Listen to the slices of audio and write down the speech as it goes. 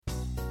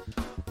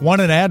Want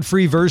an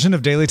ad-free version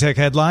of Daily Tech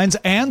Headlines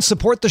and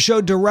support the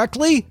show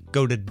directly?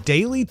 Go to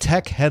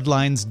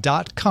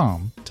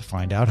dailytechheadlines.com to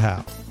find out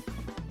how.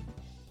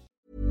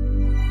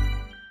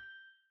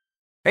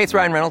 Hey, it's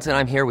Ryan Reynolds, and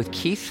I'm here with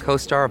Keith,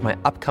 co-star of my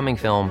upcoming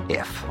film,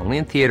 If, only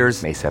in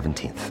theaters May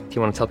 17th. Do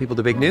you want to tell people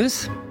the big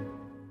news?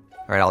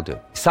 All right, I'll do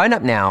it. Sign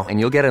up now and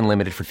you'll get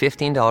unlimited for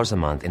 $15 a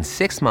month and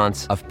 6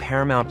 months of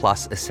Paramount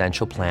Plus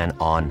Essential Plan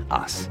on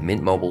us.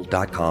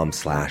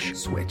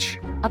 MintMobile.com/switch.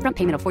 Upfront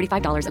payment of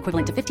 $45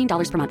 equivalent to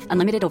 $15 per month.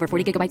 Unlimited over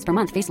 40 gigabytes per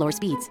month. Face lower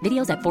speeds.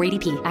 Videos at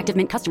 480p. Active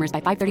Mint customers by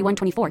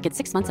 531.24 get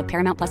 6 months of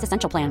Paramount Plus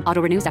Essential Plan. Auto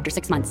renews after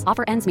 6 months.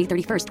 Offer ends May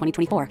 31st,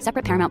 2024.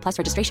 Separate Paramount Plus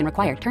registration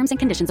required. Terms and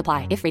conditions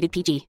apply if rated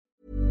PG.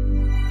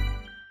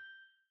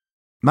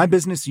 My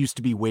business used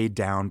to be weighed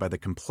down by the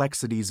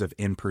complexities of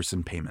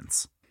in-person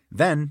payments.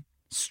 Then,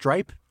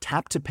 Stripe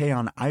Tap to Pay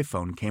on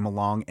iPhone came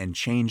along and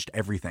changed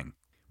everything.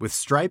 With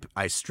Stripe,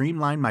 I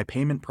streamlined my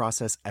payment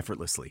process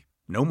effortlessly.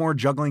 No more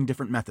juggling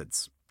different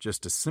methods.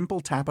 Just a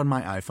simple tap on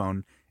my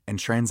iPhone and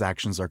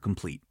transactions are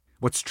complete.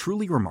 What's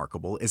truly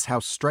remarkable is how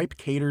Stripe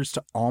caters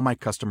to all my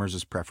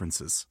customers'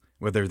 preferences.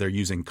 Whether they're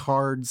using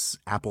cards,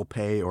 Apple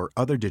Pay, or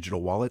other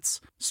digital wallets,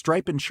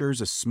 Stripe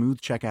ensures a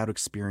smooth checkout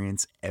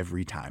experience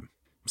every time.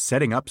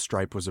 Setting up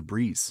Stripe was a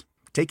breeze,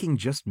 taking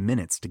just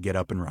minutes to get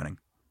up and running.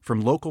 From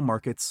local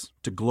markets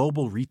to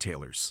global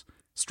retailers,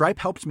 Stripe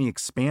helped me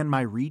expand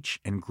my reach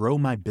and grow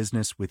my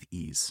business with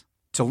ease.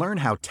 To learn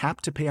how Tap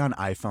to Pay on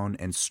iPhone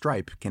and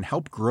Stripe can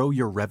help grow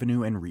your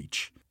revenue and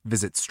reach,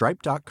 visit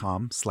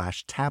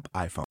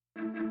stripe.com/tapiphone.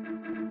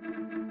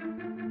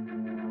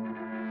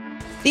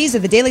 These are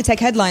the Daily Tech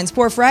Headlines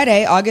for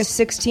Friday, August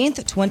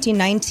 16th,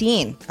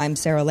 2019. I'm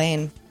Sarah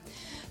Lane.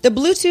 The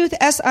Bluetooth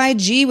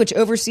SIG, which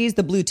oversees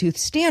the Bluetooth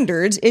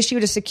standards,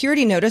 issued a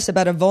security notice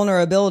about a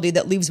vulnerability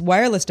that leaves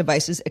wireless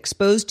devices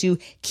exposed to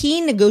key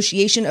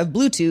negotiation of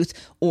Bluetooth,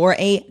 or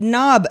a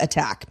knob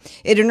attack.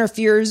 It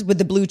interferes with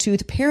the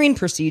Bluetooth pairing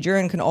procedure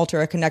and can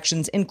alter a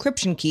connection's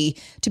encryption key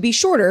to be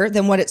shorter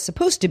than what it's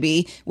supposed to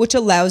be, which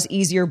allows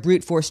easier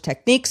brute force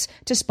techniques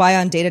to spy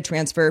on data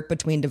transfer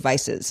between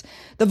devices.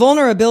 The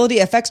vulnerability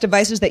affects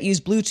devices that use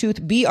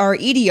Bluetooth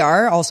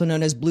BR-EDR, also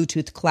known as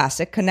Bluetooth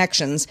Classic,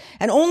 connections,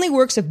 and only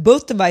works if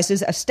both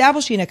devices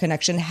establishing a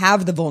connection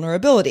have the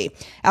vulnerability.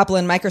 Apple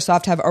and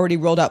Microsoft have already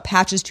rolled out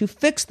patches to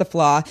fix the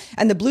flaw,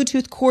 and the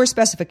Bluetooth core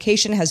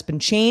specification has been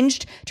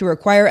changed to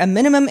require a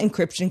minimum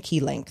encryption key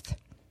length.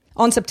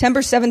 On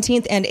September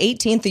 17th and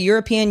 18th, the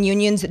European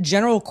Union's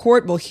General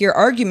Court will hear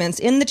arguments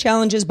in the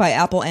challenges by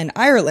Apple and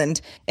Ireland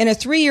in a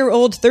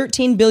 3-year-old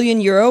 €13 billion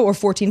or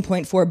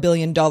 $14.4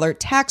 billion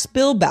tax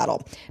bill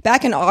battle.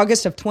 Back in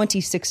August of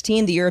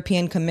 2016, the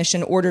European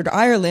Commission ordered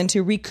Ireland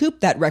to recoup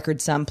that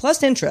record sum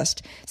plus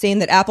interest, saying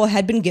that Apple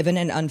had been given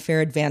an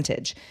unfair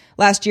advantage.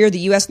 Last year, the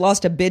U.S.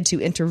 lost a bid to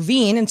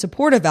intervene in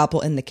support of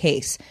Apple in the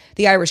case.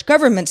 The Irish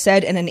government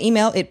said in an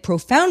email it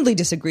profoundly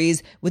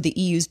disagrees with the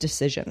EU's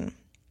decision.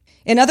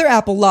 In other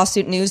Apple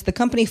lawsuit news, the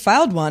company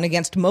filed one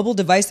against mobile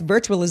device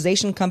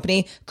virtualization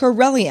company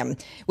Corellium,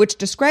 which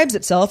describes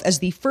itself as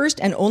the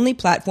first and only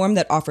platform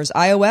that offers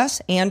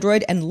iOS,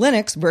 Android, and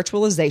Linux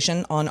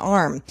virtualization on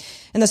ARM.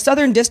 In the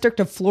Southern District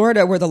of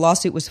Florida, where the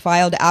lawsuit was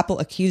filed, Apple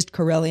accused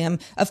Corellium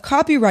of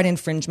copyright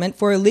infringement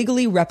for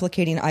illegally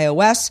replicating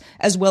iOS,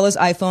 as well as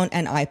iPhone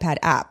and iPad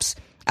apps.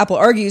 Apple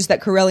argues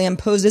that Corellium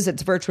poses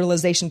its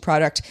virtualization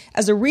product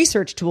as a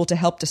research tool to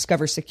help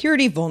discover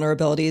security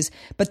vulnerabilities,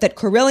 but that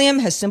Corellium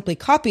has simply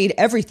copied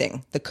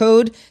everything: the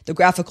code, the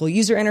graphical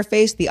user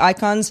interface, the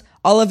icons,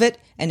 all of it,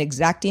 in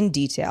exacting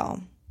detail.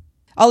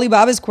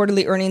 Alibaba's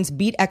quarterly earnings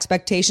beat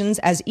expectations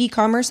as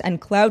e-commerce and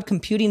cloud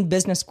computing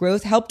business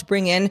growth helped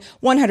bring in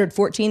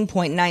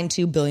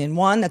 114.92 billion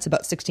won, that's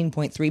about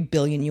 $16.3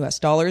 billion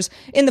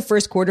in the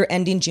first quarter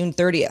ending June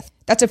 30th.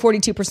 That's a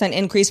 42%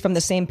 increase from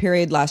the same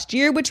period last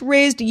year, which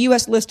raised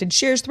U.S. listed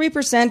shares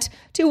 3%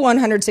 to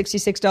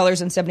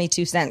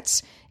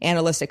 $166.72.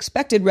 Analysts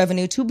expected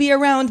revenue to be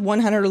around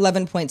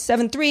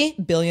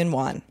 111.73 billion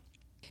won.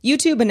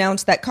 YouTube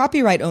announced that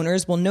copyright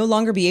owners will no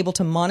longer be able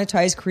to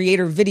monetize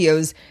creator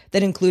videos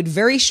that include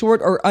very short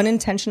or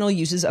unintentional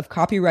uses of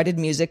copyrighted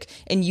music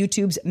in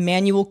YouTube's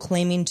manual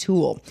claiming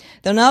tool.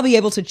 They'll now be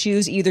able to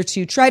choose either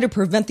to try to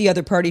prevent the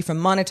other party from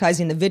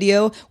monetizing the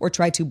video or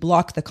try to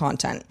block the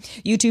content.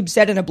 YouTube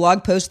said in a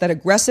blog post that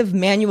aggressive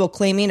manual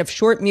claiming of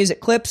short music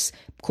clips,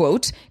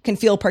 quote, can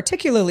feel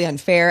particularly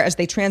unfair as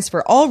they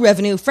transfer all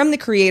revenue from the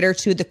creator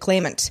to the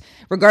claimant,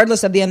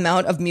 regardless of the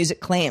amount of music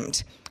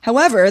claimed.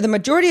 However, the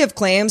majority of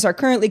claims are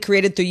currently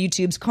created through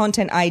YouTube's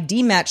Content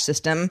ID match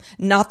system,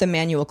 not the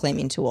manual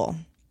claiming tool.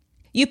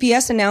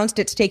 UPS announced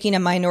it's taking a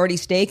minority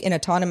stake in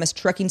autonomous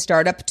trucking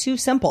startup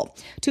TuSimple.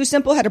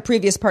 TuSimple had a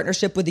previous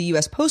partnership with the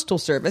U.S. Postal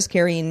Service,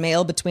 carrying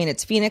mail between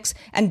its Phoenix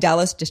and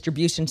Dallas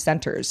distribution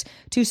centers.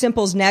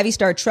 TuSimple's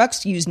Navistar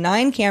trucks use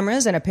 9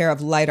 cameras and a pair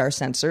of LiDAR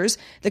sensors.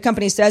 The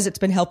company says it's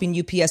been helping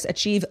UPS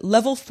achieve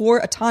Level 4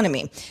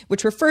 autonomy,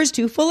 which refers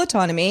to full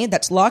autonomy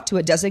that's locked to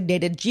a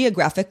designated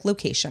geographic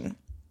location.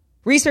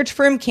 Research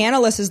firm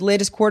Canalys'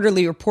 latest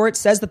quarterly report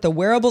says that the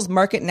wearables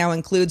market now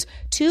includes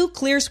two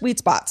clear sweet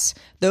spots,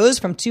 those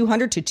from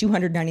 $200 to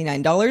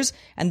 $299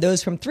 and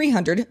those from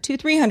 $300 to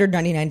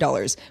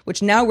 $399,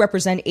 which now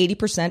represent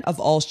 80% of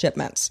all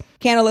shipments.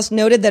 Canalys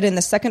noted that in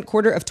the second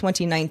quarter of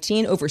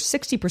 2019, over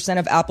 60%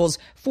 of Apple's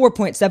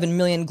 4.7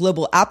 million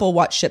global Apple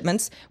Watch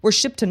shipments were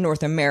shipped to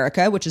North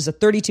America, which is a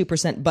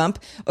 32% bump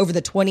over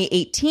the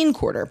 2018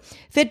 quarter.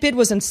 Fitbit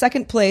was in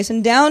second place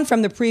and down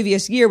from the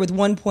previous year with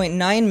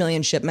 1.9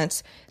 million shipments.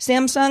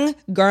 Samsung,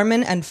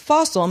 Garmin, and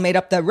Fossil made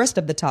up the rest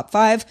of the top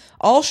five,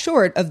 all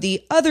short of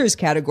the others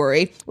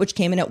category, which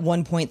came in at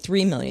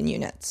 1.3 million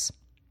units.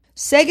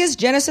 Sega's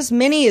Genesis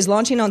Mini is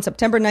launching on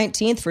September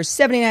 19th for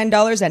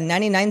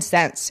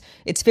 $79.99.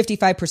 It's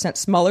 55%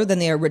 smaller than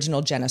the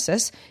original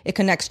Genesis. It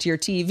connects to your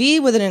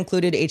TV with an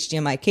included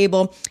HDMI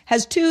cable,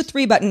 has two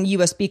 3-button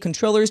USB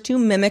controllers to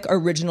mimic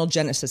original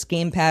Genesis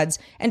gamepads,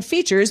 and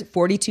features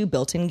 42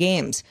 built-in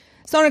games.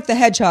 Sonic the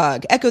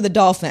Hedgehog, Echo the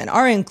Dolphin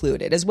are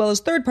included, as well as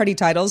third-party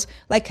titles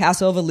like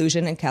Castle of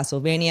Illusion and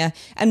Castlevania,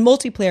 and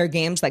multiplayer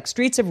games like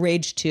Streets of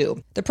Rage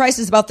 2. The price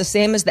is about the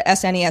same as the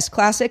SNES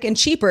Classic and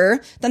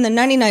cheaper than the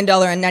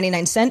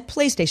 $99.99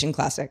 PlayStation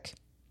Classic.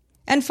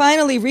 And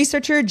finally,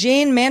 researcher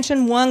Jane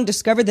Manchun Wang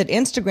discovered that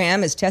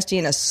Instagram is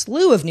testing a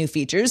slew of new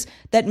features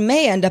that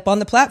may end up on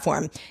the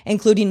platform,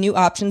 including new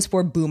options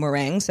for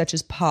boomerang, such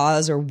as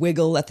pause or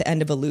wiggle at the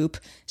end of a loop,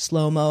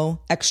 slow-mo,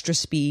 extra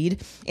speed.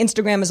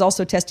 Instagram is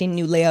also testing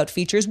new layout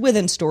features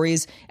within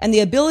stories and the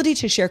ability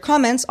to share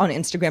comments on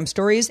Instagram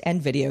stories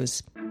and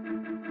videos.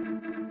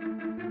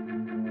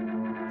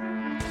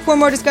 For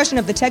more discussion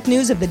of the tech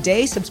news of the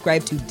day,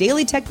 subscribe to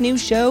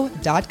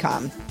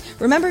dailytechnewsshow.com.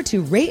 Remember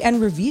to rate and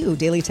review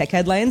Daily Tech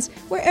Headlines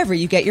wherever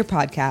you get your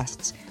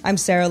podcasts. I'm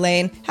Sarah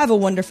Lane. Have a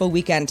wonderful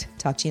weekend.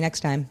 Talk to you next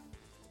time.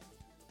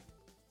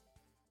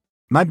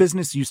 My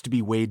business used to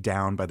be weighed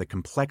down by the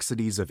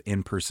complexities of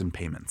in-person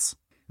payments.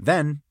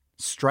 Then,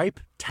 Stripe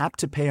Tap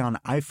to Pay on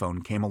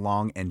iPhone came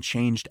along and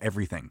changed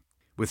everything.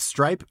 With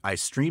Stripe, I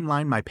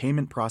streamlined my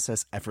payment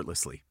process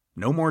effortlessly.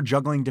 No more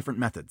juggling different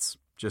methods.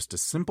 Just a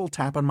simple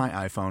tap on my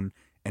iPhone,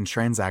 and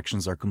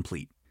transactions are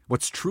complete.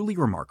 What's truly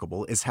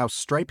remarkable is how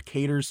Stripe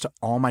caters to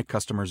all my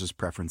customers'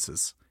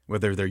 preferences.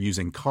 Whether they're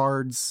using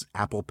cards,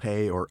 Apple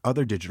Pay, or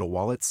other digital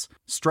wallets,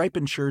 Stripe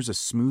ensures a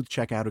smooth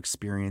checkout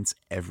experience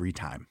every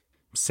time.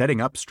 Setting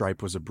up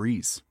Stripe was a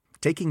breeze,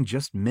 taking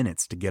just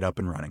minutes to get up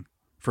and running.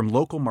 From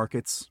local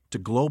markets to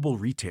global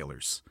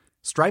retailers,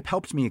 Stripe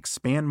helped me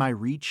expand my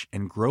reach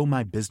and grow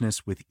my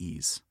business with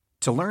ease.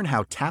 To learn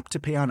how Tap to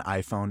Pay on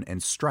iPhone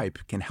and Stripe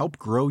can help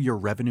grow your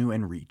revenue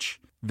and reach,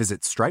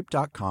 visit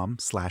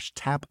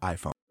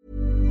stripe.com/tapiphone.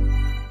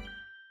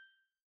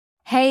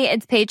 Hey,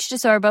 it's Paige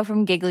DeSorbo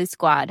from Giggly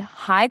Squad.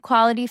 High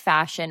quality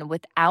fashion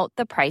without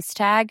the price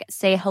tag.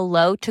 Say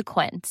hello to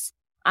Quince.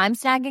 I'm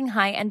snagging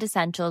high-end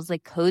essentials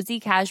like cozy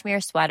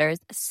cashmere sweaters,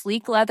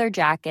 sleek leather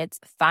jackets,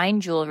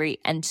 fine jewelry,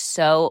 and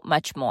so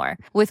much more.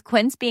 With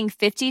Quince being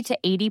 50 to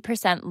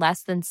 80%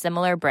 less than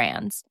similar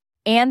brands.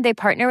 And they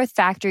partner with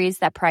factories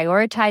that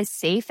prioritize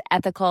safe,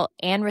 ethical,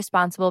 and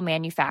responsible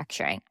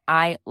manufacturing.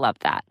 I love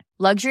that.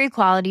 Luxury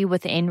quality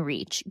within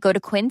reach. Go to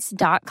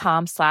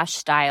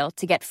quince.com/style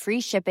to get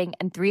free shipping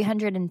and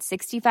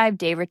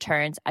 365-day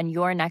returns on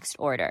your next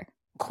order.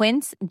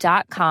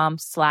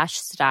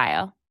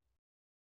 Quince.com/style.